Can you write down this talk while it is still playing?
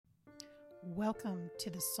Welcome to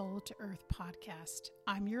the Soul to Earth podcast.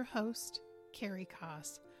 I'm your host, Carrie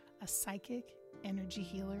Koss, a psychic, energy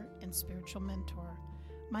healer, and spiritual mentor.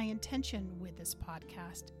 My intention with this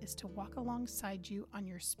podcast is to walk alongside you on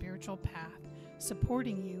your spiritual path,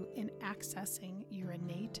 supporting you in accessing your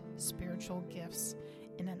innate spiritual gifts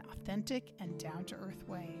in an authentic and down-to-earth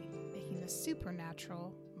way, making the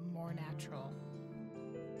supernatural more natural.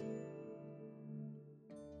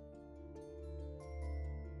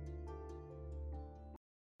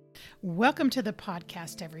 Welcome to the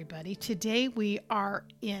podcast, everybody. Today we are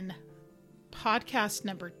in podcast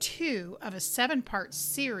number 2 of a 7-part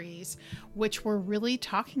series, which we're really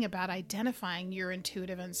talking about identifying your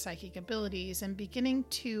intuitive and psychic abilities and beginning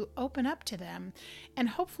to open up to them and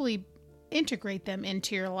hopefully integrate them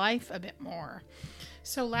into your life a bit more.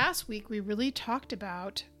 So last week we really talked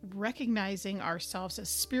about recognizing ourselves as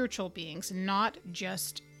spiritual beings, not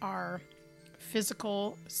just our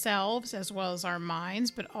physical selves as well as our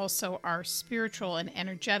minds, but also our spiritual and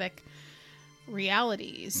energetic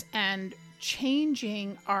realities, and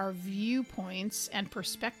changing our viewpoints and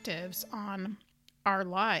perspectives on our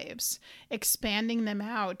lives, expanding them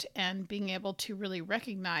out and being able to really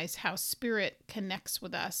recognize how spirit connects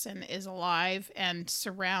with us and is alive and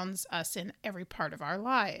surrounds us in every part of our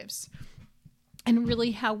lives. And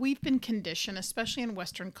really how we've been conditioned, especially in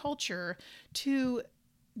Western culture, to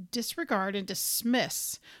disregard and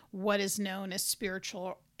dismiss what is known as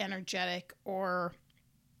spiritual, energetic, or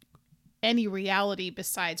any reality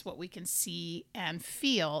besides what we can see and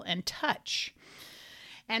feel and touch.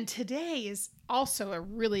 And today is also a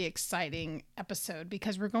really exciting episode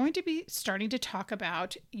because we're going to be starting to talk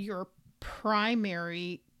about your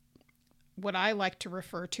primary, what I like to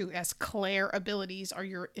refer to as clair abilities, or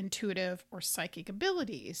your intuitive or psychic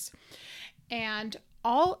abilities. And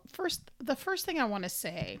the first thing I want to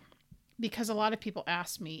say, because a lot of people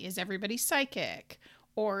ask me, is everybody psychic?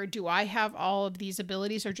 Or do I have all of these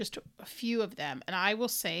abilities or just a few of them? And I will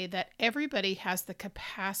say that everybody has the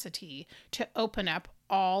capacity to open up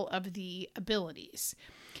all of the abilities.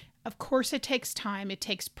 Of course, it takes time, it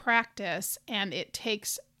takes practice, and it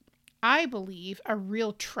takes, I believe, a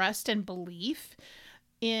real trust and belief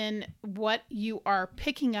in what you are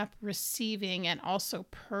picking up, receiving, and also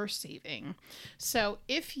perceiving. So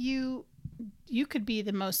if you could be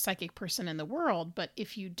the most psychic person in the world, but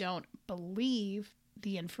if you don't believe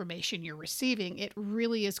the information you're receiving, it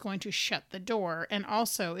really is going to shut the door, and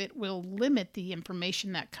also it will limit the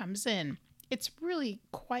information that comes in. It's really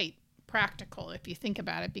quite practical if you think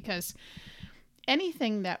about it, because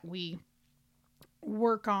anything that we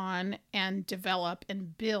work on and develop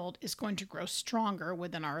and build is going to grow stronger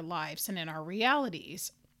within our lives and in our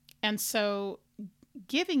realities. And so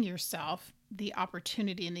giving yourself the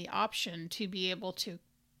opportunity and the option to be able to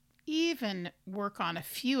even work on a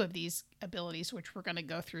few of these abilities, which we're going to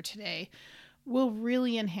go through today, will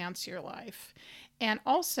really enhance your life and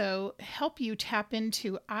also help you tap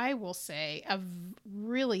into, I will say, a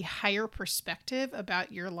really higher perspective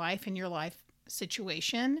about your life and your life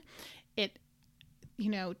situation.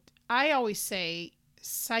 I always say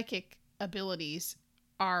psychic abilities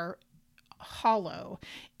are hollow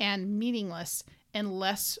and meaningless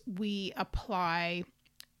unless we apply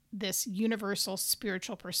this universal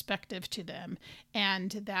spiritual perspective to them,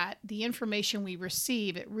 and that the information we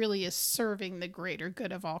receive, it really is serving the greater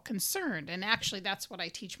good of all concerned. And actually, that's what I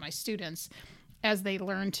teach my students as they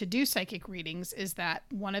learn to do psychic readings, is that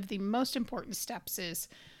one of the most important steps is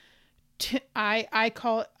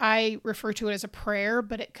I refer to it as a prayer,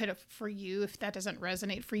 but it could, for you, if that doesn't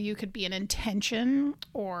resonate for you, could be an intention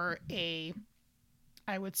or I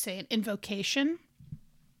would say an invocation,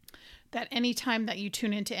 that anytime that you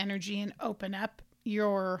tune into energy and open up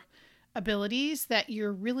your abilities, that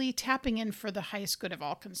you're really tapping in for the highest good of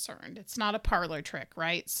all concerned. It's not a parlor trick,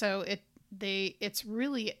 right? So it's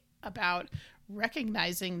really about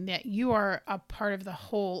recognizing that you are a part of the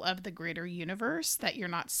whole of the greater universe, that you're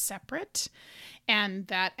not separate, and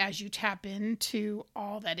that as you tap into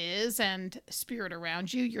all that is and spirit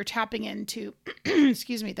around you, you're tapping into,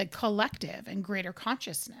 the collective and greater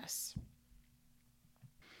consciousness.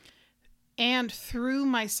 And through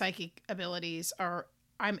my psychic abilities,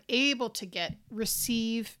 I'm able to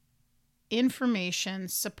receive information,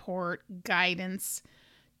 support, guidance,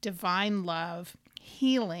 divine love,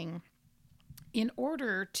 healing, in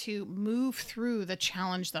order to move through the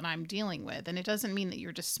challenge that I'm dealing with. And it doesn't mean that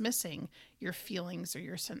you're dismissing your feelings or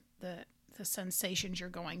the sensations you're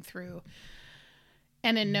going through.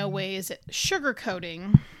 And in no way is it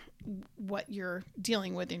sugarcoating what you're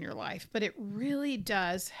dealing with in your life, but it really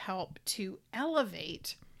does help to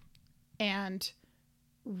elevate and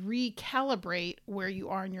recalibrate where you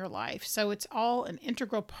are in your life. So it's all an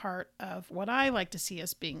integral part of what I like to see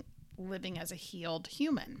as being living as a healed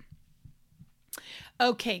human.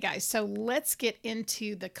 Okay, guys, so let's get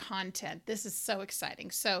into the content. This is so exciting.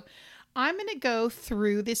 So I'm going to go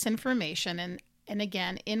through this information, and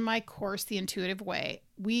again, in my course, The Intuitive Way,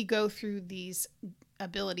 we go through these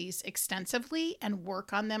abilities extensively and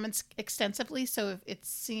work on them extensively. So if it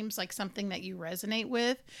seems like something that you resonate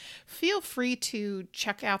with, feel free to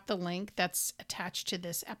check out the link that's attached to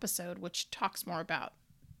this episode, which talks more about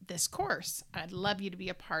this course. I'd love you to be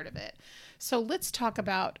a part of it. So let's talk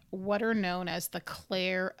about what are known as the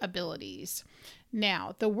clair abilities.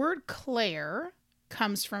 Now, the word clair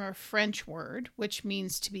comes from a French word, which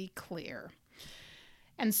means to be clear.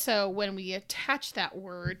 And so when we attach that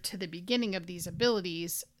word to the beginning of these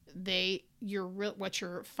abilities, what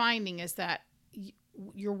you're finding is that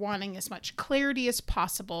you're wanting as much clarity as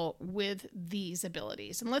possible with these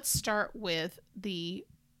abilities. And let's start with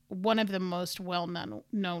one of the most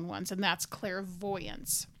well-known ones, and that's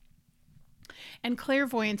clairvoyance. And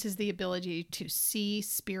clairvoyance is the ability to see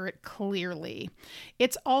spirit clearly.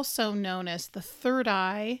 It's also known as the third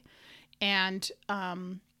eye, and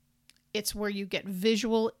it's where you get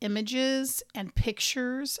visual images and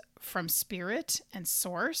pictures from spirit and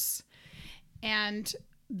source. And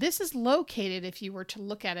this is located, if you were to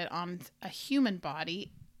look at it on a human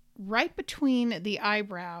body, right between the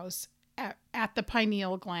eyebrows at the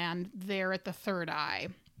pineal gland there at the third eye.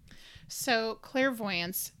 So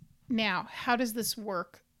clairvoyance. Now, how does this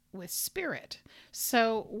work with spirit?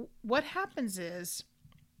 So what happens is,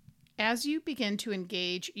 as you begin to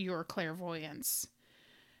engage your clairvoyance,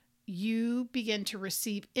 you begin to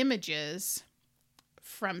receive images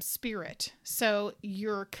from spirit. So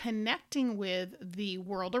you're connecting with the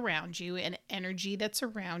world around you and energy that's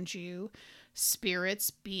around you,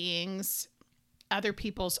 spirits, beings, other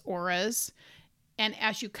people's auras. And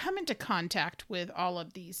as you come into contact with all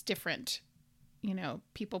of these different,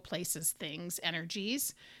 people, places, things,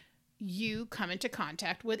 energies, you come into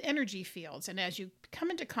contact with energy fields. And as you come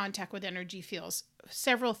into contact with energy fields,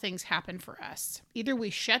 several things happen for us. Either we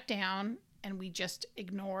shut down and we just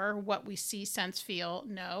ignore what we see, sense, feel,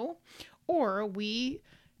 know, or we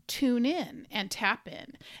tune in and tap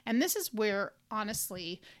in. And this is where,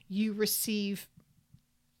 honestly, you receive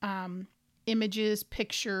images,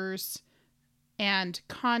 pictures, and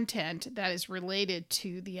content that is related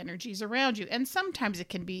to the energies around you. And sometimes it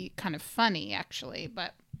can be kind of funny, actually,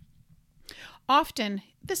 but often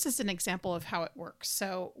this is an example of how it works.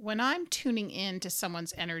 So when I'm tuning in to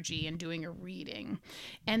someone's energy and doing a reading,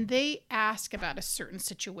 and they ask about a certain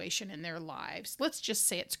situation in their lives, let's just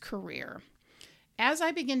say it's career. As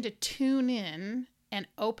I begin to tune in and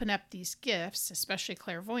open up these gifts, especially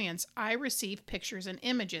clairvoyance, I receive pictures and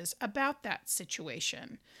images about that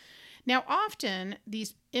situation. Now, often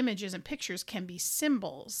these images and pictures can be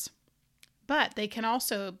symbols, but they can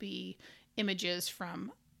also be images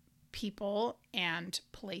from people and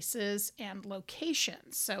places and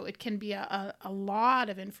locations. So it can be a lot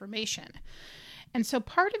of information. And so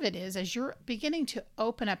part of it is, as you're beginning to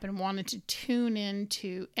open up and wanting to tune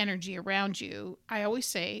into energy around you, I always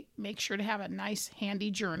say, make sure to have a nice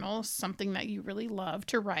handy journal, something that you really love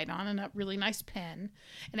to write on, and a really nice pen.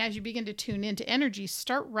 And as you begin to tune into energy,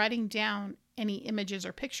 start writing down any images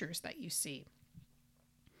or pictures that you see.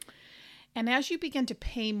 And as you begin to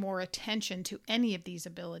pay more attention to any of these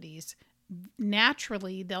abilities,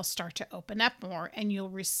 naturally they'll start to open up more and you'll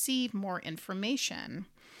receive more information.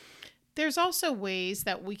 There's also ways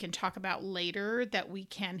that we can talk about later that we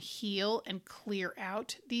can heal and clear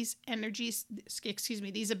out these energies,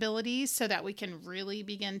 these abilities, so that we can really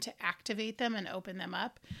begin to activate them and open them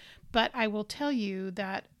up. But I will tell you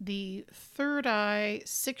that the third eye,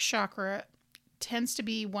 sixth chakra, tends to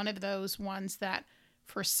be one of those ones that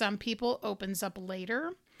for some people opens up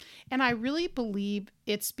later. And I really believe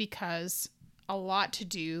it's because a lot to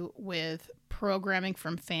do with programming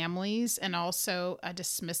from families and also a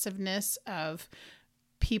dismissiveness of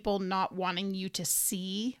people not wanting you to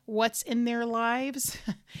see what's in their lives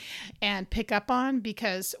and pick up on,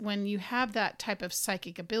 because when you have that type of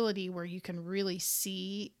psychic ability where you can really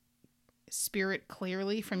see spirit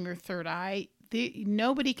clearly from your third eye,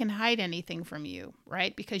 nobody can hide anything from you,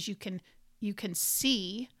 right? Because you can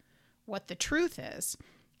see what the truth is.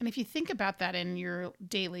 And if you think about that in your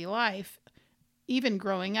daily life, even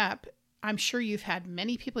growing up, I'm sure you've had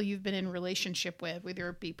many people you've been in relationship with, whether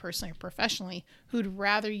it be personally or professionally, who'd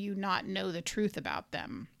rather you not know the truth about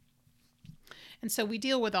them. And so we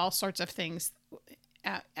deal with all sorts of things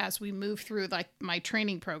as we move through like my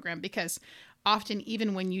training program, because often,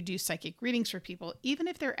 even when you do psychic readings for people, even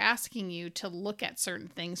if they're asking you to look at certain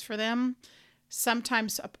things for them,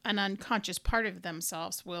 sometimes an unconscious part of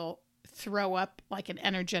themselves will throw up like an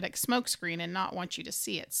energetic smokescreen and not want you to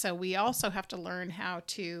see it. So we also have to learn how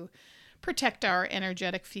to protect our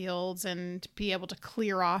energetic fields and be able to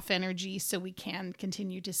clear off energy so we can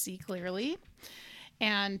continue to see clearly.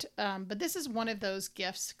 And but this is one of those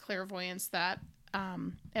gifts, clairvoyance, that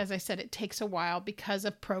as I said, it takes a while because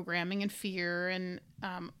of programming and fear and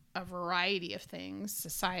a variety of things,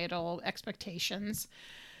 societal expectations.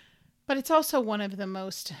 But it's also one of the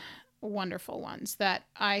most wonderful ones that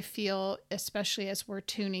I feel, especially as we're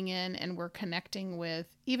tuning in and we're connecting with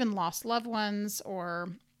even lost loved ones or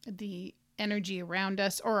the energy around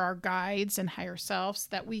us or our guides and higher selves,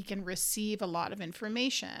 that we can receive a lot of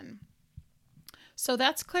information. So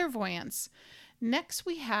that's clairvoyance. Next,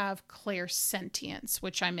 we have clairsentience,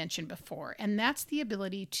 which I mentioned before, and that's the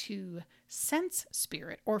ability to sense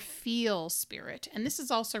spirit or feel spirit. And this is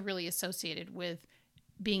also really associated with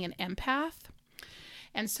being an empath.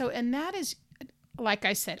 And that is, like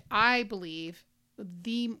I said, I believe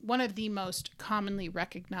one of the most commonly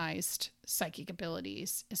recognized psychic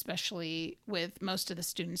abilities, especially with most of the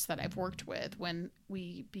students that I've worked with. When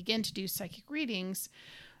we begin to do psychic readings,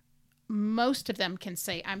 most of them can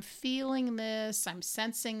say, I'm feeling this, I'm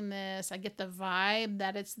sensing this, I get the vibe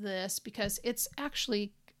that it's this, because it's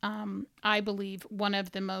actually, I believe, one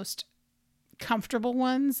of the most comfortable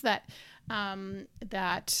ones that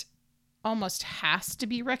almost has to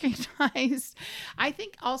be recognized. I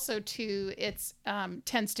think also too, it's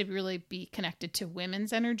tends to really be connected to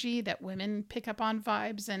women's energy, that women pick up on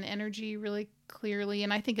vibes and energy really clearly.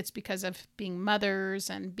 And I think it's because of being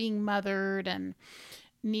mothers and being mothered and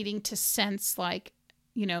needing to sense, like,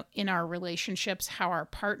 you know, in our relationships, how our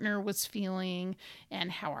partner was feeling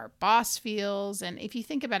and how our boss feels. And if you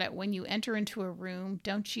think about it, when you enter into a room,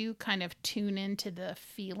 don't you kind of tune into the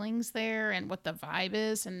feelings there and what the vibe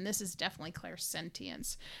is? And this is definitely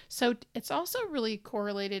clairsentience. So it's also really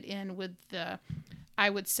correlated in with I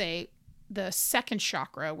would say, the second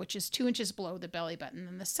chakra, which is 2 inches below the belly button.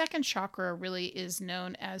 And the second chakra really is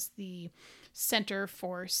known as the center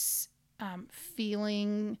for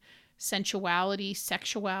feeling, sensuality,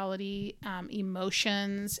 sexuality,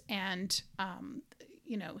 emotions, and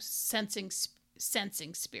sensing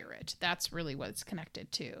spirit. That's really what it's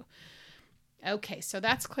connected to. Okay, so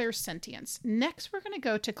that's clairsentience. Next, we're going to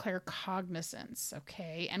go to claircognizance.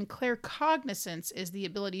 Okay, and claircognizance is the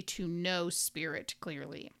ability to know spirit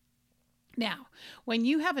clearly. Now, when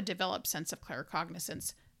you have a developed sense of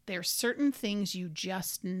claircognizance, there's certain things you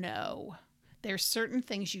just know. There's certain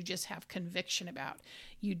things you just have conviction about.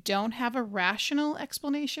 You don't have a rational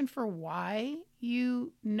explanation for why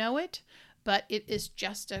you know it, but it is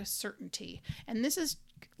just a certainty. And this is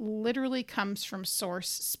literally comes from source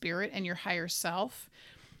spirit and your higher self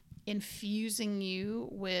infusing you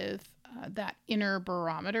with that inner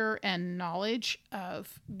barometer and knowledge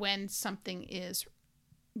of when something is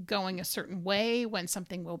going a certain way, when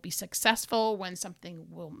something will be successful, when something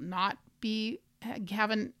will not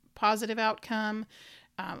have a positive outcome,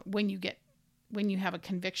 when you have a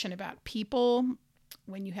conviction about people,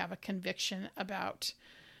 when you have a conviction about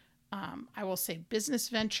I will say business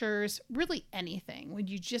ventures, really anything. When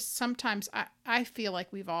you just sometimes, I feel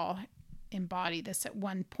like we've all embodied this at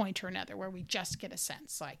one point or another, where we just get a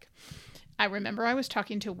sense. Like, I remember I was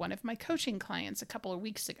talking to one of my coaching clients a couple of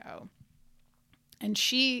weeks ago, and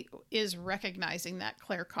she is recognizing that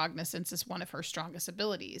claircognizance is one of her strongest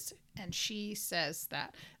abilities. And she says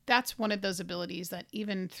that that's one of those abilities that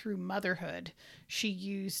even through motherhood, she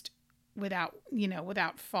used without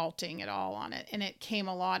faulting at all on it. And it came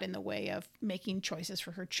a lot in the way of making choices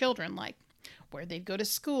for her children, like where they'd go to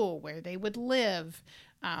school, where they would live,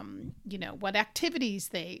 what activities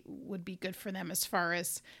they would be good for them as far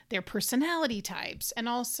as their personality types, and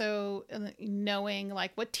also knowing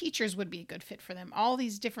like what teachers would be a good fit for them. All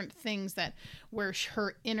these different things that where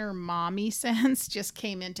her inner mommy sense just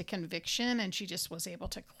came into conviction, and she just was able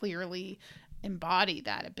to clearly embody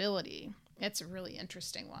that ability. It's a really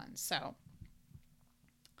interesting one. So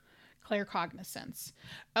claircognizance.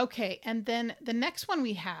 Okay, and then the next one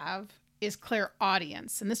we have is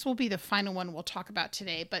clairaudience, and this will be the final one we'll talk about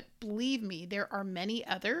today. But believe me, there are many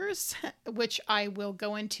others, which I will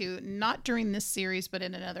go into not during this series, but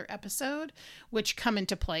in another episode, which come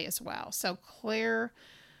into play as well. So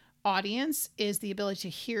clairaudience is the ability to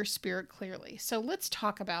hear spirit clearly. So let's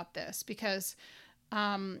talk about this, because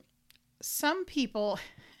some people,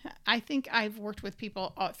 I think I've worked with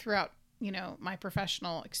people throughout my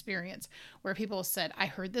professional experience where people said, I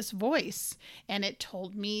heard this voice and it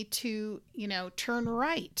told me to, turn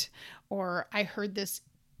right, or I heard this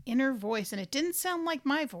inner voice and it didn't sound like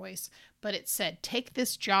my voice, but it said, take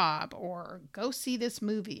this job or go see this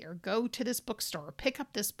movie or go to this bookstore or pick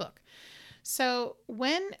up this book. So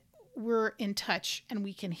when we're in touch and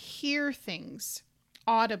we can hear things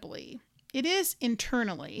audibly, it is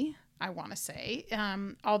internally, I want to say,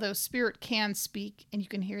 although spirit can speak and you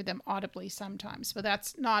can hear them audibly sometimes, but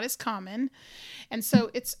that's not as common. And so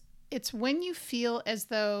it's when you feel as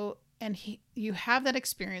though, you have that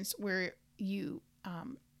experience where you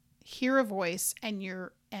hear a voice and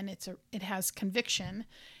it has conviction,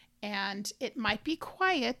 and it might be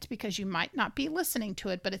quiet because you might not be listening to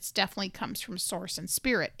it, but it definitely comes from source and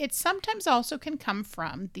spirit. It sometimes also can come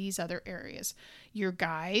from these other areas, your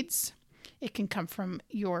guides. It can come from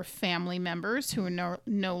your family members who are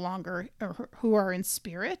no longer, or who are in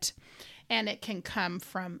spirit. And it can come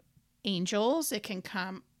from angels. It can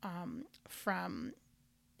come from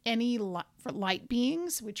any light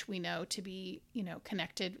beings, which we know to be,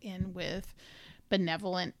 connected in with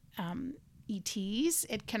benevolent ETs.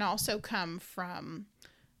 It can also come from,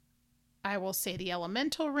 I will say, the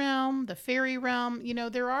elemental realm, the fairy realm.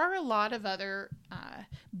 There are a lot of other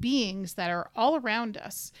beings that are all around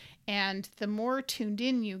us. And the more tuned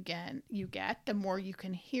in you get, the more you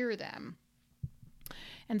can hear them.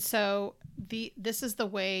 And so this is the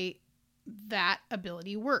way that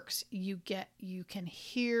ability works. You can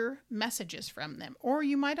hear messages from them, or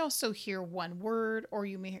you might also hear one word, or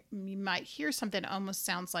you might hear something that almost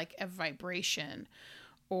sounds like a vibration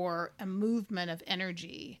or a movement of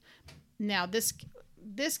energy. Now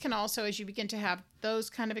this can also, as you begin to have those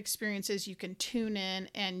kind of experiences, you can tune in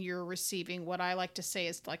and you're receiving what I like to say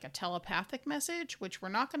is like a telepathic message, which we're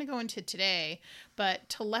not going to go into today, but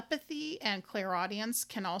telepathy and clairaudience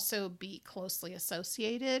can also be closely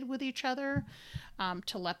associated with each other.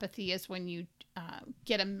 Telepathy is when you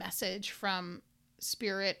get a message from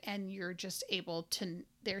spirit and you're just able to,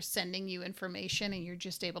 they're sending you information and you're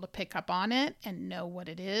just able to pick up on it and know what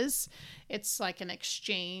it is. It's like an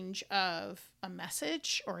exchange of a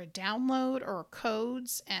message or a download or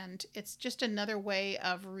codes, and it's just another way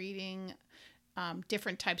of reading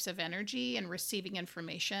different types of energy and receiving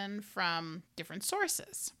information from different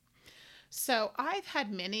sources. So I've had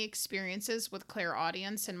many experiences with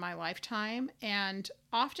clairaudience in my lifetime, and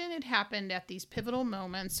often it happened at these pivotal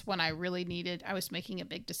moments when I was making a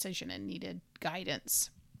big decision and needed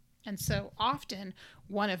guidance. And so often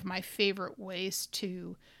one of my favorite ways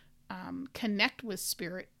to connect with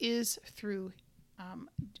spirit is through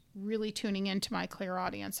really tuning into my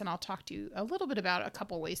clairaudience. And I'll talk to you a little bit about a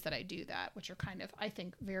couple ways that I do that, which are kind of, I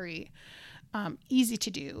think, very easy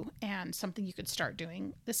to do and something you could start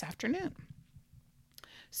doing this afternoon.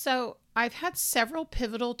 So I've had several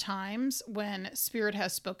pivotal times when spirit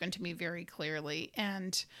has spoken to me very clearly.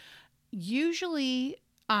 And usually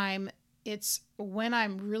it's when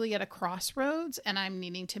I'm really at a crossroads and I'm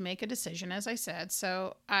needing to make a decision, as I said.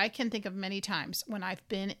 So I can think of many times when I've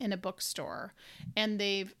been in a bookstore and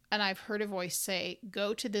I've heard a voice say,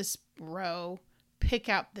 go to this row, pick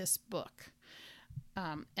out this book.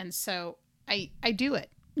 And so I do it,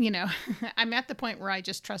 I'm at the point where I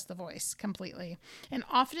just trust the voice completely. And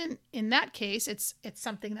often in that case, it's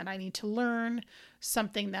something that I need to learn,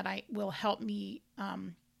 something that will help me,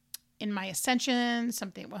 in my ascension,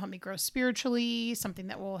 something that will help me grow spiritually, something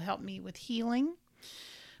that will help me with healing.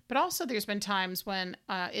 But also there's been times when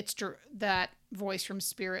that voice from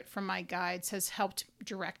spirit, from my guides, has helped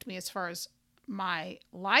direct me as far as my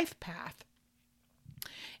life path.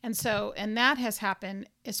 And that has happened,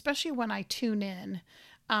 especially when I tune in,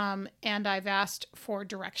 and I've asked for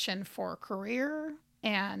direction for a career.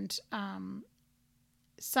 And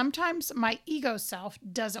sometimes my ego self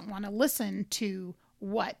doesn't want to listen to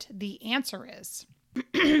what the answer is.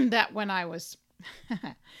 That when I was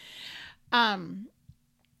in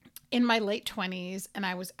my late 20s and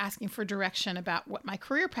I was asking for direction about what my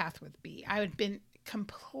career path would be, I had been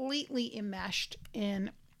completely enmeshed in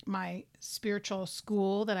my spiritual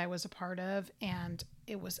school that I was a part of, and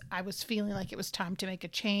I was feeling like it was time to make a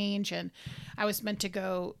change, and I was meant to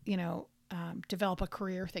go, develop a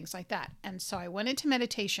career, things like that. And so I went into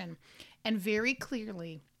meditation, and very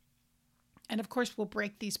clearly, and of course we'll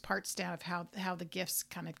break these parts down of how the gifts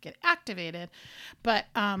kind of get activated, but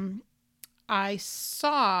I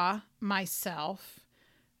saw myself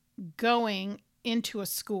going into a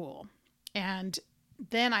school, and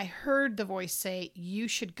then I heard the voice say, you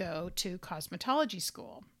should go to cosmetology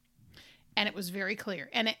school. And it was very clear.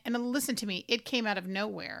 And listen to me, it came out of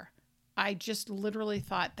nowhere. I just literally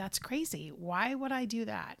thought, that's crazy. Why would I do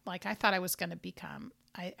that? Like, I thought I was going to become,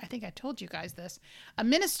 I think I told you guys this, a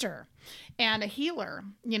minister and a healer.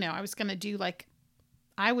 I was going to do, like,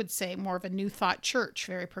 I would say more of a New Thought church,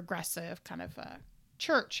 very progressive kind of a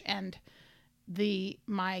church. And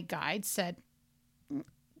my guide said,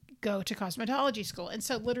 go to cosmetology school. And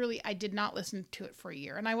so literally I did not listen to it for a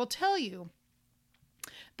year. And I will tell you,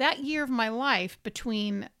 that year of my life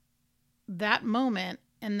between that moment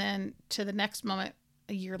and then to the next moment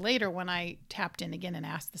a year later, when I tapped in again and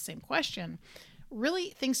asked the same question, really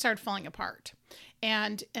things started falling apart.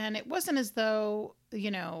 And it wasn't as though,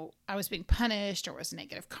 I was being punished or was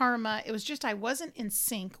negative karma. It was just, I wasn't in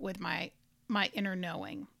sync with my inner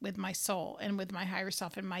knowing, with my soul and with my higher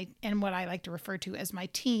self and what I like to refer to as my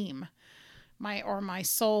team, my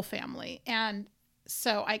soul family. And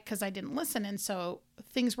so because I didn't listen. And so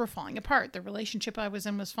things were falling apart. The relationship I was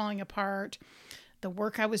in was falling apart. The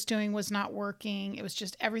work I was doing was not working. It was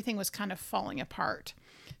just, everything was kind of falling apart.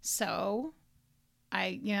 So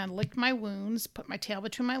I, licked my wounds, put my tail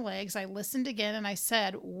between my legs. I listened again and I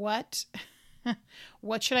said, what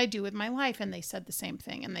should I do with my life? And they said the same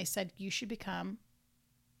thing. And they said, you should become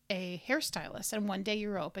a hairstylist. And one day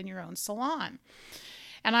you'll open your own salon.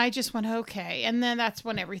 And I just went, okay. And then that's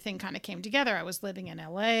when everything kind of came together. I was living in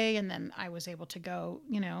LA, and then I was able to go,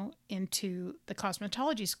 into the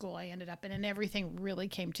cosmetology school I ended up in, and everything really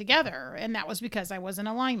came together. And that was because I was in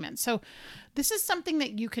alignment. So this is something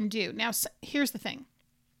that you can do. Now, here's the thing.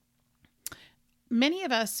 Many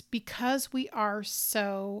of us, because we are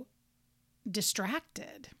so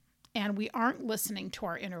distracted and we aren't listening to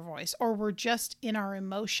our inner voice, or we're just in our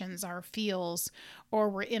emotions, our feels, or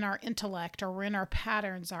we're in our intellect, or we're in our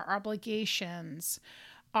patterns, our obligations,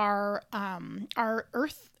 our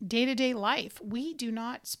earth day-to-day life, we do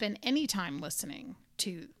not spend any time listening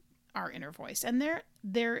to our inner voice. And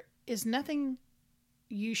there is nothing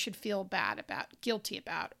you should feel bad about, guilty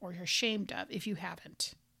about, or ashamed of if you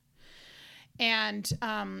haven't. And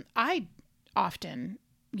I often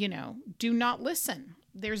do not listen.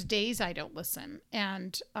 There's days I don't listen.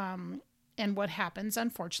 And what happens,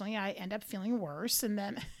 unfortunately, I end up feeling worse. And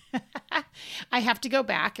then I have to go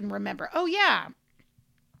back and remember, oh yeah,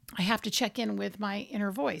 I have to check in with my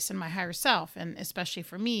inner voice and my higher self. And especially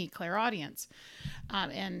for me, clairaudience,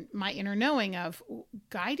 and my inner knowing of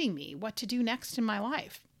guiding me what to do next in my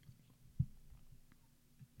life.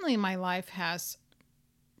 My life has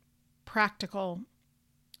practical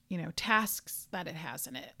tasks that it has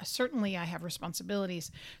in it. Certainly I have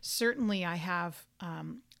responsibilities. Certainly I have,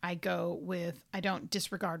 I don't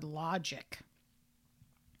disregard logic.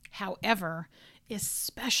 However,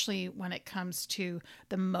 especially when it comes to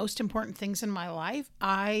the most important things in my life,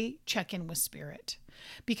 I check in with spirit,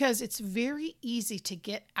 because it's very easy to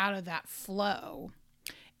get out of that flow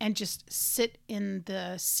and just sit in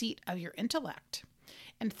the seat of your intellect.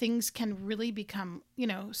 And things can really become,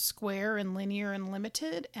 square and linear and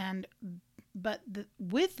limited. But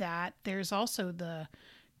with that, there's also the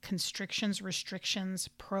constrictions, restrictions,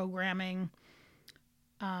 programming,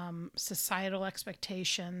 societal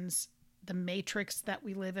expectations, the matrix that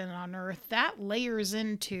we live in on earth, that layers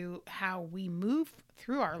into how we move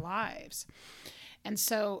through our lives. And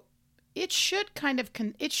so it should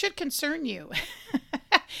it should concern you.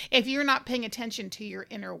 If you're not paying attention to your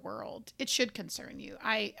inner world, it should concern you.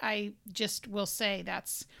 I just will say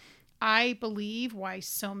I believe why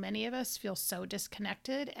so many of us feel so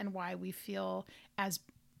disconnected, and why we feel as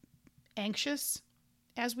anxious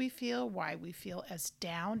as we feel, why we feel as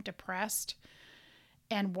down, depressed,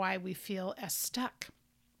 and why we feel as stuck.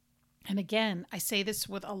 And again, I say this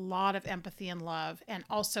with a lot of empathy and love, and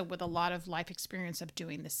also with a lot of life experience of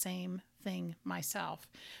doing the same thing myself,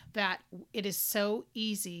 that it is so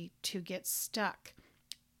easy to get stuck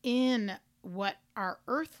in what our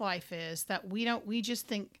earth life is, that we just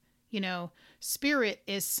think, spirit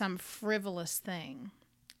is some frivolous thing.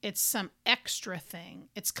 It's some extra thing.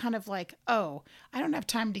 It's kind of like, oh, I don't have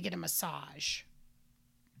time to get a massage,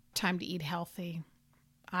 time to eat healthy.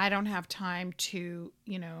 I don't have time to,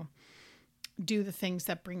 do the things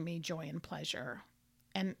that bring me joy and pleasure.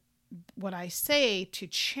 And what I say to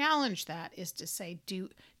challenge that is to say, do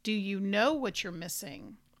you know what you're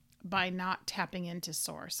missing by not tapping into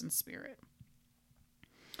source and spirit?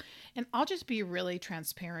 And I'll just be really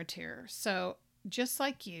transparent here. So just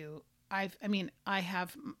like you, I've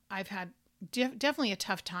had definitely a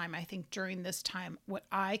tough time, I think, during this time, what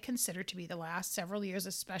I consider to be the last several years,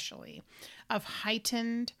 especially, of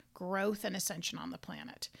heightened growth and ascension on the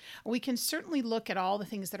planet. We can certainly look at all the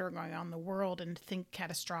things that are going on in the world and think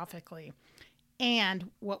catastrophically. And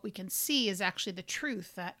what we can see is actually the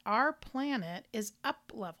truth that our planet is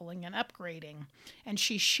up leveling and upgrading. And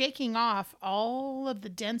she's shaking off all of the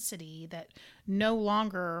density that no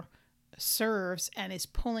longer serves and is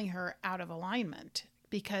pulling her out of alignment,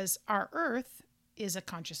 because our Earth is a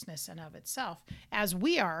consciousness in of itself, as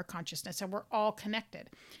we are a consciousness, and we're all connected.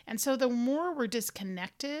 And so the more we're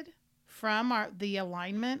disconnected from the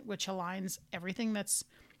alignment, which aligns everything that's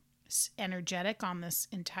energetic on this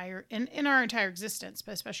entire in our entire existence,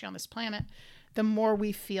 but especially on this planet, the more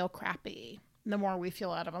we feel crappy, the more we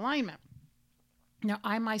feel out of alignment. Now,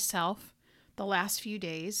 I myself, the last few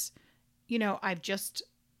days,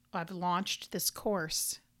 I've launched this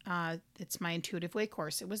course. It's my Intuitive Way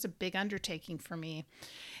course. It was a big undertaking for me,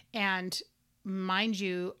 and mind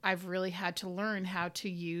you, I've really had to learn how to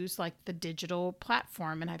use like the digital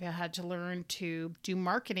platform, and I've had to learn to do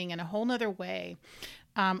marketing in a whole nother way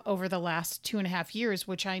over the last 2.5 years,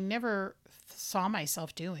 which I never saw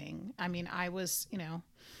myself doing. I mean, I was,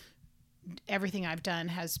 everything I've done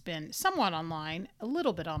has been somewhat online, a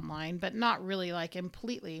little bit online, but not really like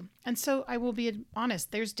completely. And so I will be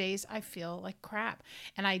honest, there's days I feel like crap,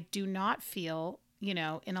 and I do not feel, in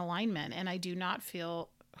alignment, and I do not feel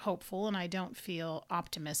hopeful, and I don't feel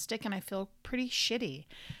optimistic, and I feel pretty shitty.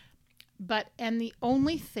 And the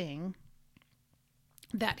only thing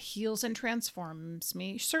that heals and transforms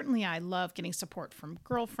me, certainly I love getting support from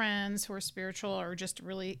girlfriends who are spiritual, or just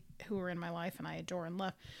really who are in my life and I adore and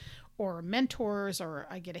love, or mentors, or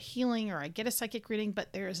I get a healing, or I get a psychic reading,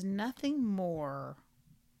 but there is nothing more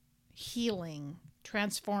healing,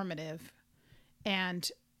 transformative,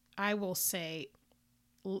 and I will say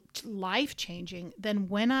life-changing than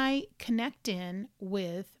when I connect in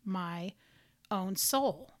with my own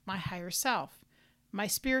soul, my higher self, my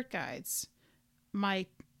spirit guides, my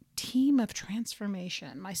team of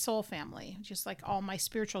transformation, my soul family, just like all my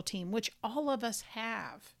spiritual team, which all of us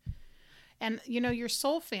have. And, your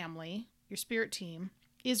soul family, your spirit team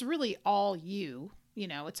is really all you,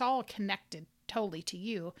 it's all connected totally to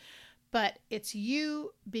you, but it's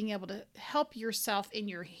you being able to help yourself in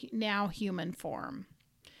your now human form,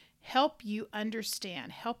 help you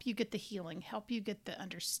understand, help you get the healing, help you get the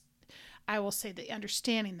I will say the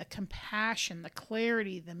understanding, the compassion, the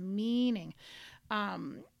clarity, the meaning.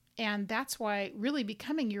 And that's why really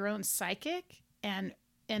becoming your own psychic and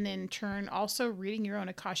in turn also reading your own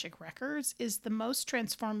Akashic records is the most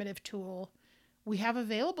transformative tool we have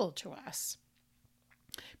available to us.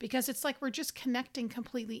 Because it's like we're just connecting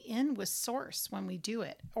completely in with source when we do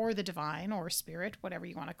it, or the divine, or spirit, whatever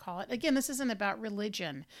you want to call it. Again, this isn't about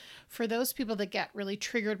religion. For those people that get really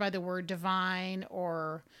triggered by the word divine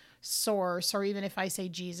or source, or even if I say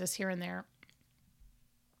Jesus here and there,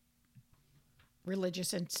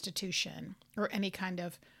 religious institution, or any kind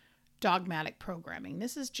of dogmatic programming.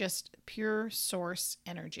 This is just pure source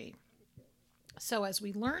energy. So as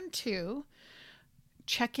we learn to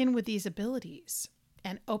check in with these abilities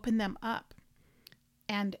and open them up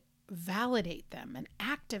and validate them and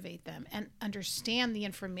activate them and understand the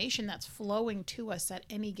information that's flowing to us at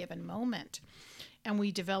any given moment, and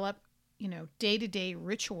we develop, day-to-day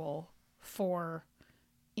ritual for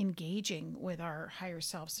engaging with our higher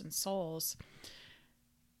selves and souls,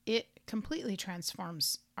 it completely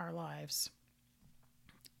transforms our lives,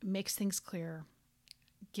 makes things clear,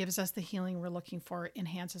 gives us the healing we're looking for,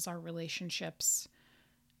 enhances our relationships,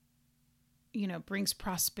 brings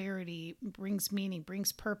prosperity, brings meaning,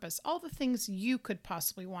 brings purpose, all the things you could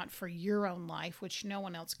possibly want for your own life, which no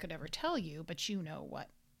one else could ever tell you, but you know what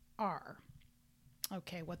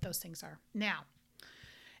those things are. Now,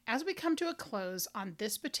 as we come to a close on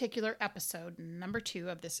this particular episode, number 2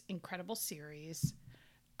 of this incredible series,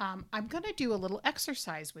 I'm going to do a little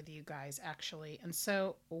exercise with you guys, actually. And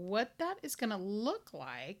so what that is going to look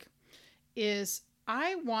like is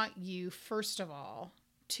I want you, first of all,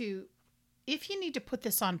 to, if you need to put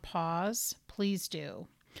this on pause, please do.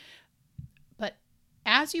 But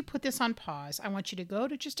as you put this on pause, I want you to go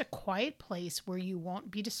to just a quiet place where you won't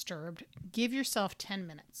be disturbed. Give yourself 10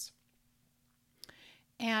 minutes.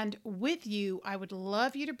 And with you, I would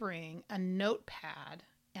love you to bring a notepad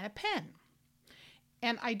and a pen.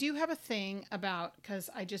 And I do have a thing about, because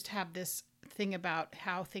I just have this thing about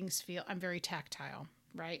how things feel. I'm very tactile,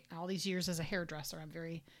 right? All these years as a hairdresser,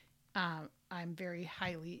 I'm very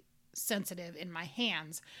highly sensitive in my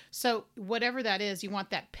hands. So whatever that is, you want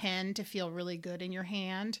that pen to feel really good in your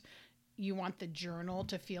hand. You want the journal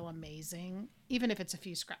to feel amazing. Even if it's a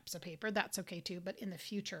few scraps of paper, that's okay too. But in the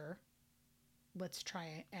future, let's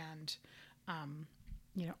try and,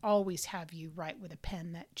 always have you write with a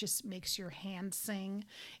pen that just makes your hand sing,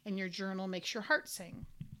 and your journal makes your heart sing.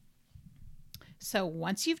 So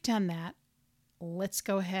once you've done that, let's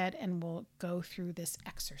go ahead and we'll go through this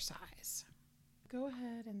exercise. Go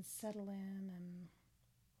ahead and settle in and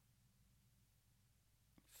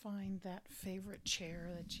find that favorite chair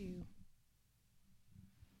that you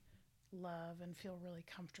love and feel really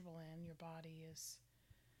comfortable in. Your body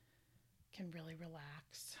can really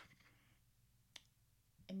relax.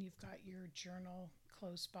 And you've got your journal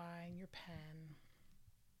close by and your pen.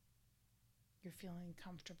 You're feeling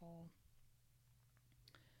comfortable.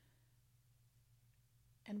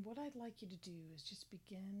 And what I'd like you to do is just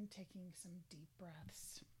begin taking some deep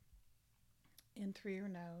breaths in through your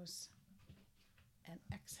nose and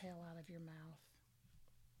exhale out of your mouth.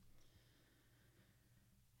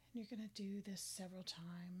 And you're going to do this several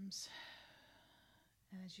times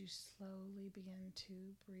as you slowly begin to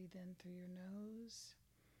breathe in through your nose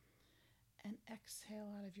and exhale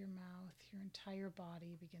out of your mouth. Your entire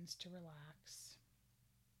body begins to relax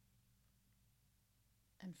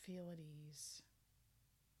and feel at ease.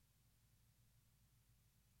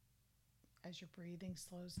 As your breathing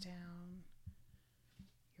slows down,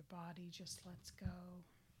 your body just lets go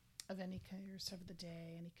of any cares of the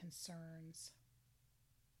day, any concerns,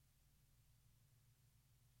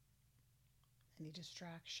 any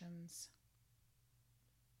distractions.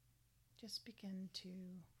 Just begin to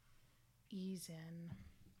ease in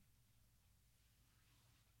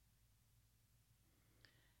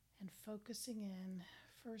and focusing in,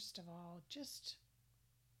 first of all, just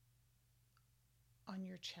on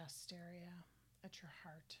your chest area, at your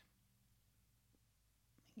heart.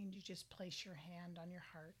 And you just place your hand on your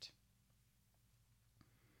heart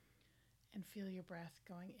and feel your breath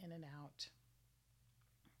going in and out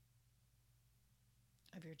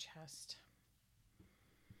of your chest.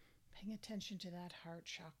 Paying attention to that heart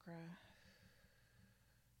chakra.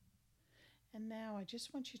 And now I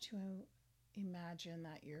just want you to imagine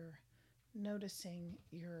that you're noticing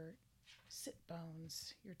your sit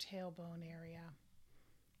bones, your tailbone area.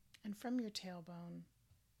 And from your tailbone,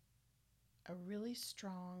 a really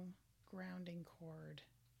strong grounding cord,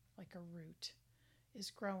 like a root,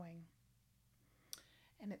 is growing.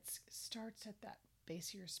 And it starts at that base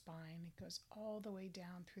of your spine. It goes all the way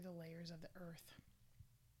down through the layers of the earth,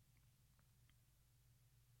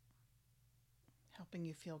 helping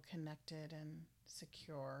you feel connected and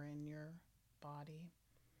secure in your body.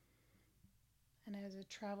 And as it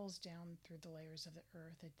travels down through the layers of the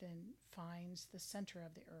earth, it then finds the center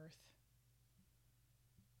of the earth.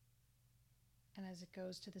 And as it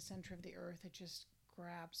goes to the center of the earth, it just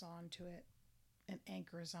grabs onto it and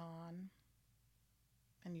anchors on,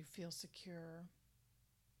 and you feel secure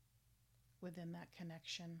within that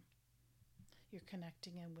connection. You're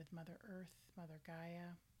connecting in with Mother Earth, Mother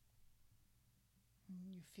Gaia.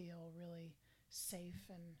 You feel really safe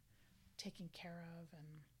and taken care of and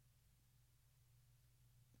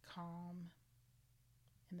calm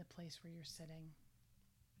in the place where you're sitting.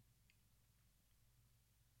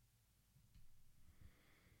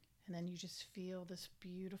 And then you just feel this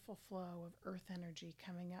beautiful flow of earth energy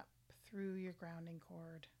coming up through your grounding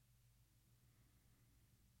cord,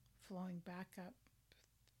 flowing back up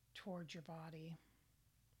towards your body.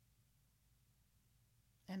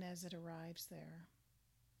 And as it arrives there,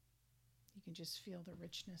 you can just feel the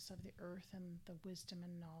richness of the earth and the wisdom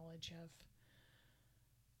and knowledge of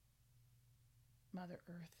Mother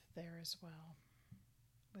Earth there as well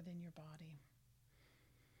within your body.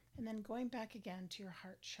 And then going back again to your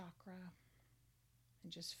heart chakra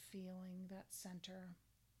and just feeling that center.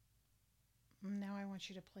 Now I want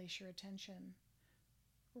you to place your attention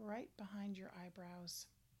right behind your eyebrows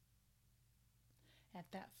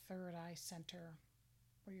at that third eye center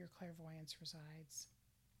where your clairvoyance resides.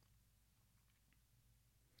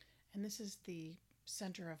 And this is the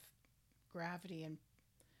center of gravity and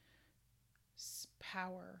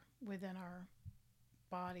power within our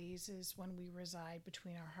bodies, is when we reside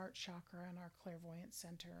between our heart chakra and our clairvoyant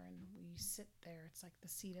center, and we sit there. It's like the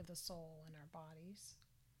seat of the soul in our bodies.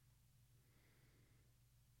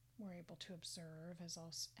 We're able to observe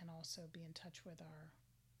and also be in touch with our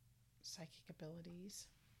psychic abilities.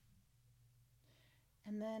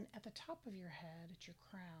 And then at the top of your head, at your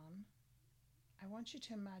crown, I want you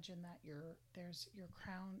to imagine that your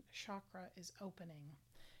crown chakra is opening,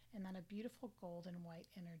 and that a beautiful golden white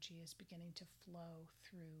energy is beginning to flow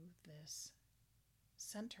through this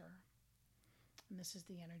center. And this is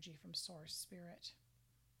the energy from Source Spirit,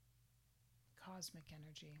 cosmic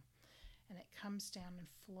energy. And it comes down and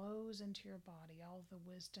flows into your body, all the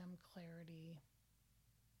wisdom, clarity,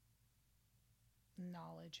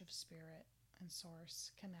 knowledge of Spirit and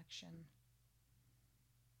Source connection.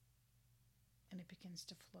 And it begins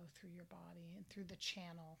to flow through your body and through the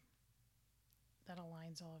channel that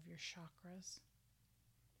aligns all of your chakras.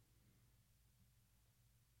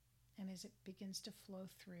 And as it begins to flow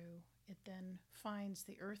through, it then finds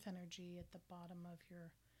the earth energy at the bottom of your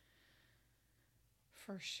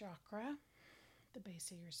first chakra, the base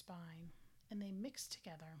of your spine, and they mix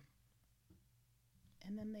together.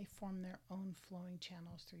 And then they form their own flowing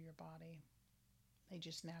channels through your body. They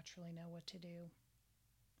just naturally know what to do.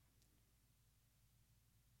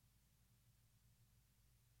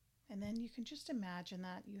 And then you can just imagine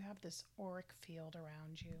that you have this auric field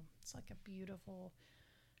around you. It's like a beautiful,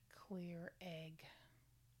 clear egg.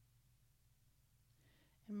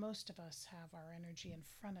 And most of us have our energy in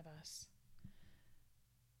front of us,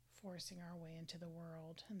 forcing our way into the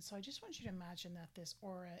world. And so I just want you to imagine that this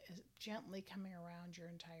aura is gently coming around your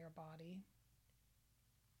entire body,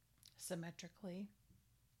 symmetrically.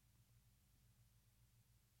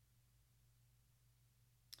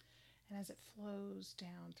 And as it flows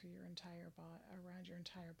down through your entire body, around your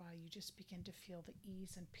entire body, you just begin to feel the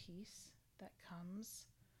ease and peace that comes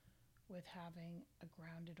with having a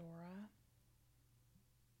grounded aura,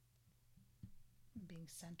 being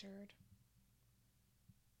centered.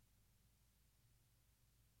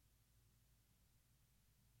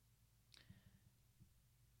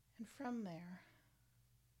 And from there,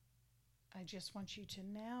 I just want you to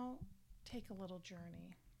now take a little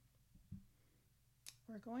journey.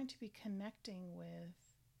 We're going to be connecting with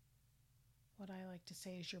what I like to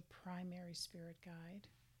say is your primary spirit guide.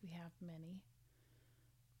 We have many,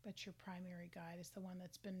 but your primary guide is the one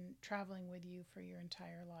that's been traveling with you for your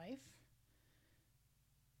entire life,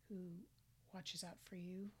 who watches out for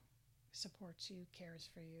you, supports you, cares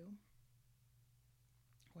for you.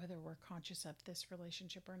 Whether we're conscious of this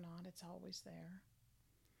relationship or not, it's always there.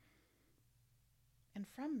 And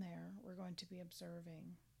from there, we're going to be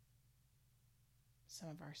observing some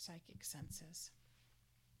of our psychic senses.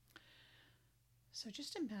 So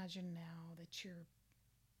just imagine now that you're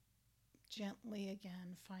gently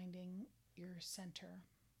again finding your center.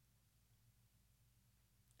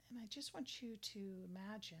 And I just want you to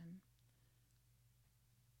imagine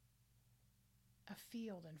a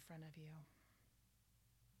field in front of you.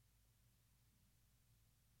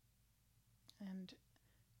 And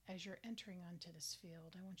as you're entering onto this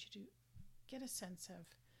field, I want you to get a sense of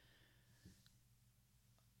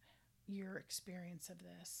your experience of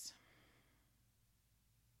this.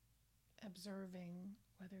 Observing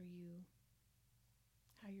how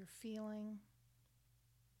you're feeling,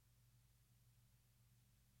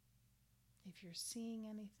 if you're seeing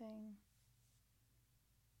anything,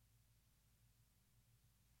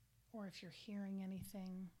 or if you're hearing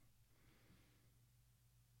anything,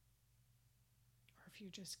 or if you're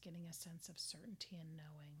just getting a sense of certainty and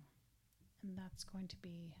knowing. And that's going to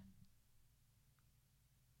be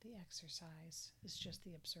the exercise, is just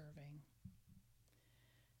the observing.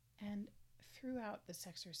 And throughout this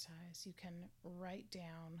exercise, you can write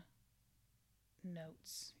down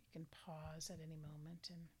notes. You can pause at any moment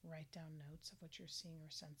and write down notes of what you're seeing or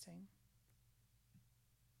sensing.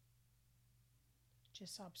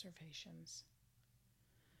 Just observations.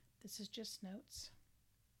 This is just notes.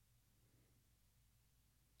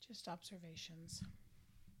 Just observations.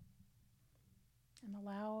 And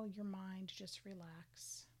allow your mind to just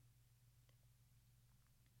relax.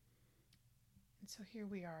 And so here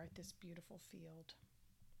we are at this beautiful field.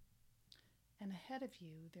 And ahead of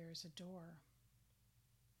you, there's a door.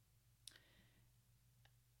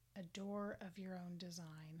 A door of your own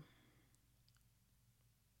design.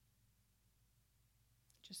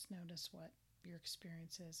 Just notice what your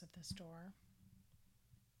experience is of this door.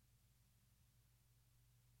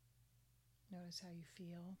 Notice how you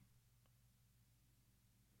feel.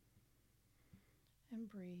 And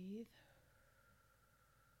breathe.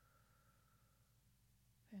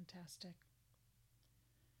 Fantastic.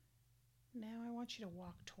 Now I want you to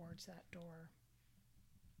walk towards that door.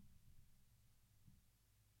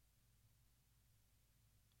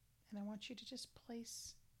 And I want you to just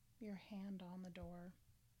place your hand on the door.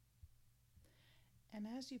 And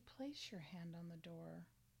as you place your hand on the door,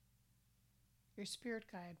 your spirit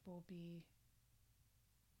guide will be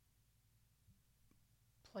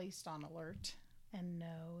placed on alert and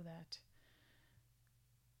know that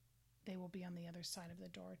they will be on the other side of the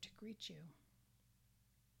door to greet you.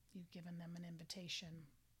 You've given them an invitation.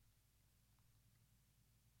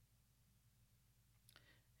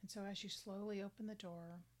 And so as you slowly open the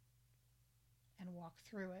door and walk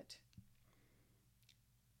through it,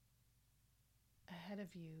 ahead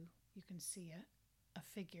of you, you can see a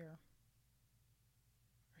figure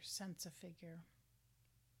or sense a figure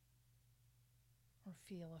or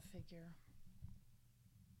feel a figure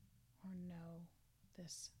or know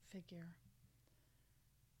this figure.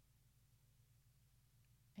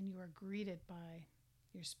 And you are greeted by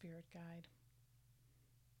your spirit guide.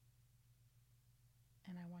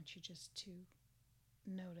 And I want you just to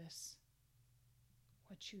notice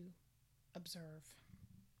what you observe.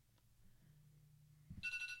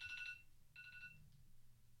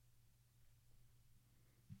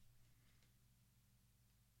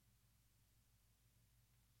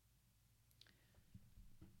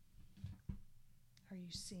 Are you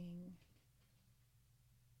seeing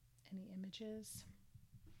any images?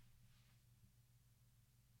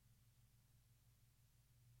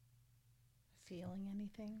 Feeling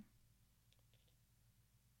anything?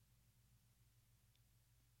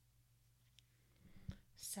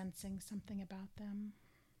 Sensing something about them?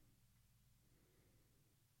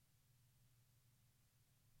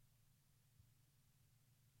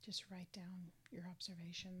 Just write down your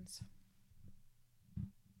observations.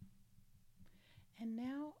 And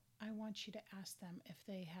now I want you to ask them if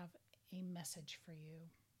they have a message for you.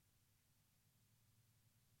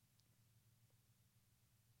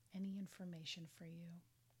 Any information for you.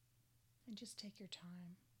 And just take your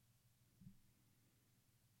time.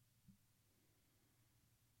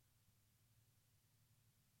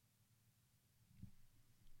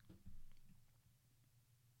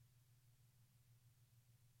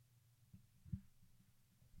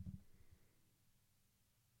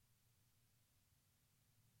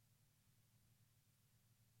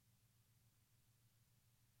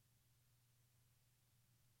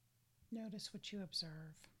 Notice what you observe.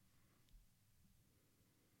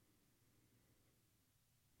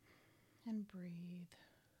 And breathe.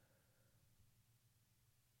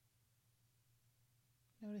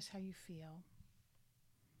 Notice how you feel.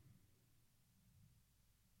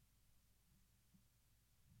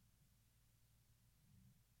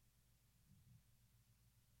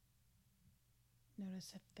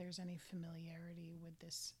 Notice if there's any familiarity with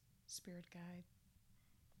this spirit guide.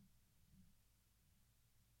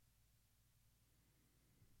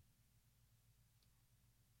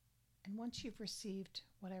 And once you've received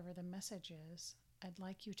whatever the message is, I'd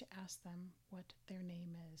like you to ask them what their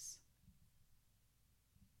name is.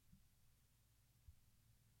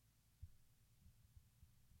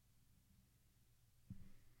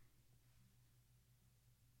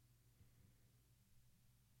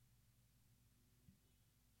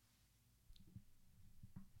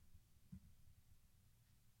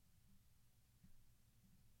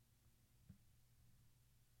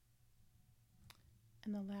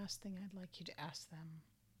 And the last thing I'd like you to ask them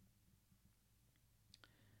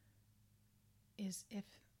is if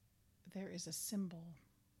there is a symbol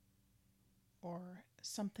or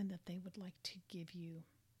something that they would like to give you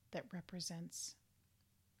that represents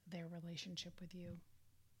their relationship with you.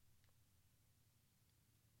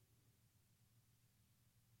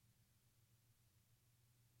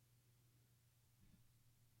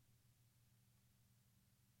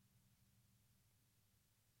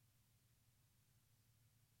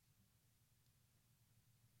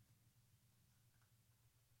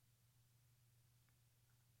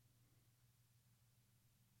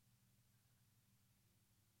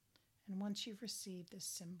 And once you've received this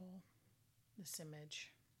symbol, this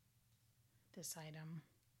image, this item,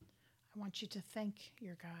 I want you to thank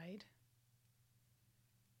your guide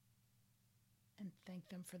and thank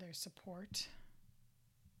them for their support.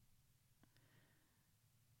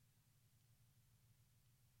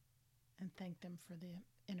 And thank them for the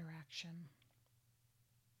interaction.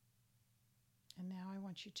 And now I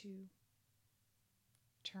want you to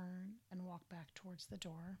turn and walk back towards the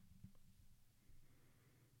door.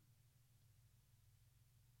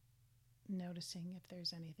 Noticing if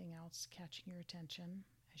there's anything else catching your attention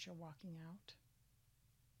as you're walking out.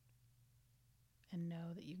 And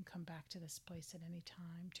know that you can come back to this place at any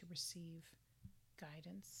time to receive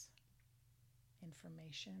guidance,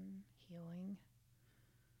 information, healing,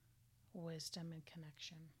 wisdom, and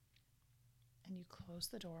connection. And you close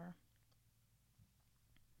the door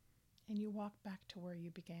and you walk back to where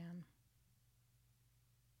you began.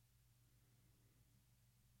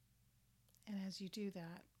 And as you do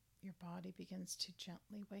that, your body begins to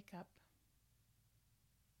gently wake up.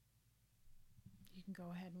 You can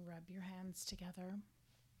go ahead and rub your hands together,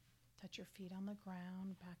 touch your feet on the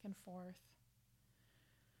ground, back and forth.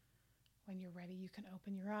 When you're ready, you can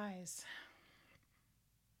open your eyes.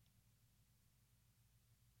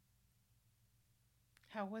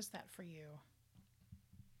 How was that for you?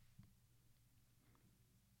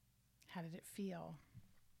 How did it feel?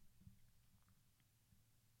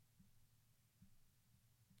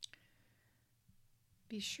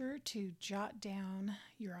 Be sure to jot down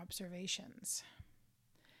your observations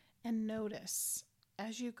and notice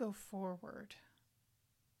as you go forward,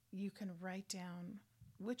 you can write down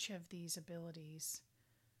which of these abilities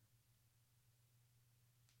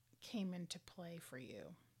came into play for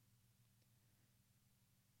you?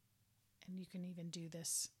 And you can even do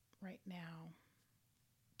this right now.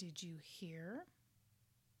 Did you hear,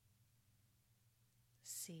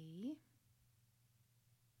 see,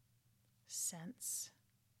 sense,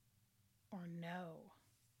 or know?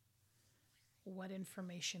 What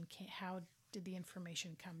information how did the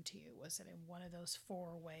information come to you? Was it in one of those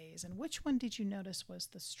 4 ways? And which one did you notice was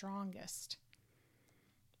the strongest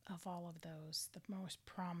of all of those, the most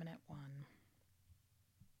prominent one?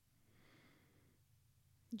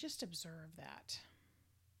 Just observe that.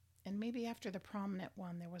 And maybe after the prominent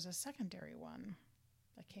one, there was a secondary one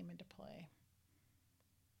that came into play.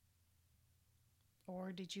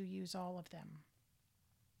 Or did you use all of them?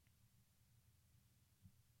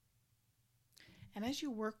 And as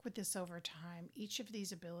you work with this over time, each of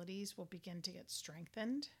these abilities will begin to get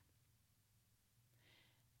strengthened.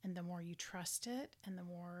 And the more you trust it and the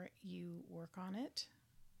more you work on it,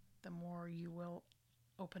 the more you will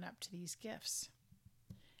open up to these gifts.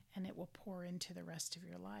 And it will pour into the rest of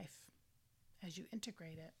your life as you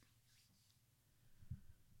integrate it.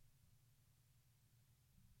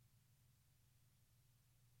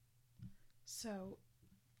 So,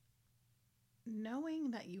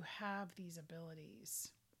 knowing that you have these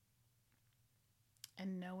abilities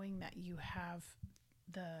and knowing that you have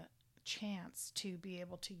the chance to be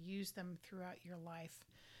able to use them throughout your life,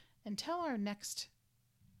 until our next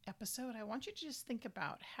episode, I want you to just think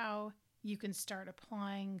about how you can start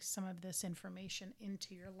applying some of this information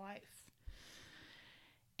into your life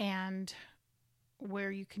and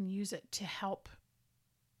where you can use it to help,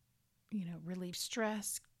 relieve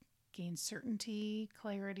stress, gain certainty,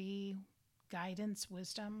 clarity, guidance,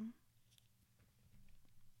 wisdom.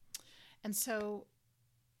 And so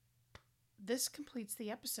this completes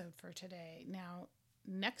the episode for today. Now,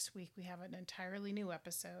 next week we have an entirely new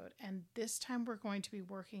episode, and this time we're going to be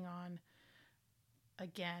working on,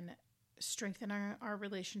 again, strengthening our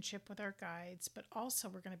relationship with our guides, but also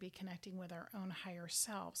we're going to be connecting with our own higher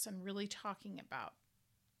selves and really talking about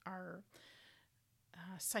our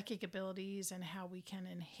psychic abilities and how we can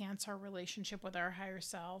enhance our relationship with our higher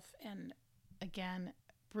self, and again,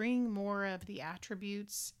 bring more of the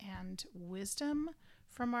attributes and wisdom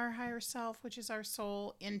from our higher self, which is our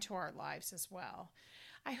soul, into our lives as well.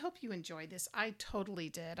 I hope you enjoyed this. I totally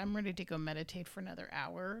did. I'm ready to go meditate for another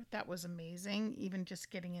hour. That was amazing. Even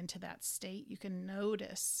just getting into that state, you can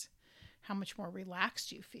notice how much more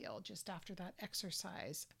relaxed you feel just after that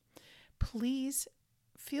exercise. Please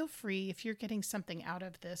feel free, if you're getting something out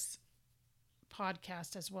of this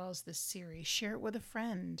podcast as well as this series, share it with a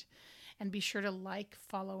friend. And be sure to like,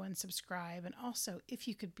 follow, and subscribe. And also, if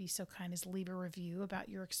you could be so kind as leave a review about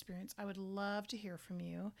your experience, I would love to hear from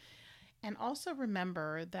you. And also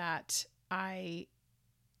remember that I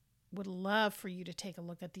would love for you to take a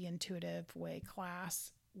look at the Intuitive Way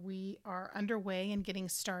class. We are underway and getting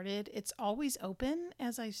started. It's always open,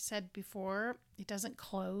 as I said before. It doesn't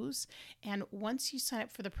close. And once you sign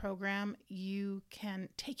up for the program, you can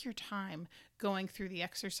take your time going through the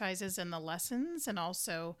exercises and the lessons, and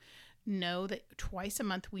also know that twice a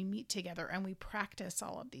month we meet together and we practice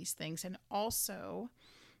all of these things, and also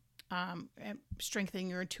strengthening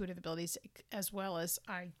your intuitive abilities, as well as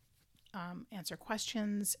I answer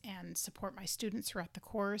questions and support my students throughout the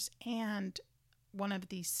course. And one of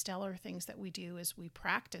the stellar things that we do is we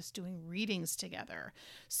practice doing readings together.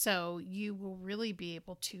 So you will really be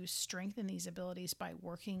able to strengthen these abilities by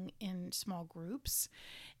working in small groups.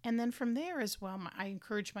 And then from there as well, I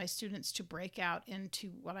encourage my students to break out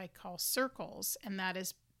into what I call circles. And that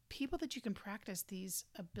is people that you can practice these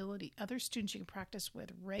other students you can practice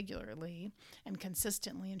with regularly and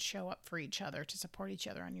consistently, and show up for each other to support each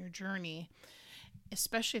other on your journey,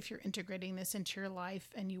 especially if you're integrating this into your life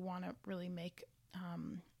and you want to really make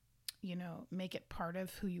it part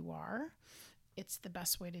of who you are. It's the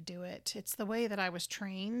best way to do it. It's the way that I was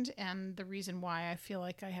trained, and the reason why I feel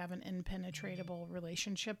like I have an impenetrable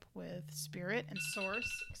relationship with spirit and source.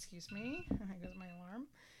 Excuse me, there goes my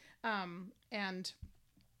alarm.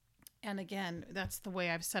 And again, that's the way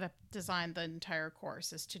I've designed the entire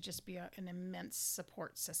course, is to just be an immense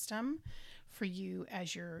support system for you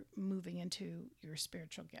as you're moving into your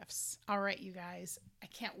spiritual gifts. All right, you guys, I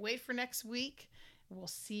can't wait for next week. We'll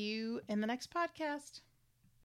see you in the next podcast.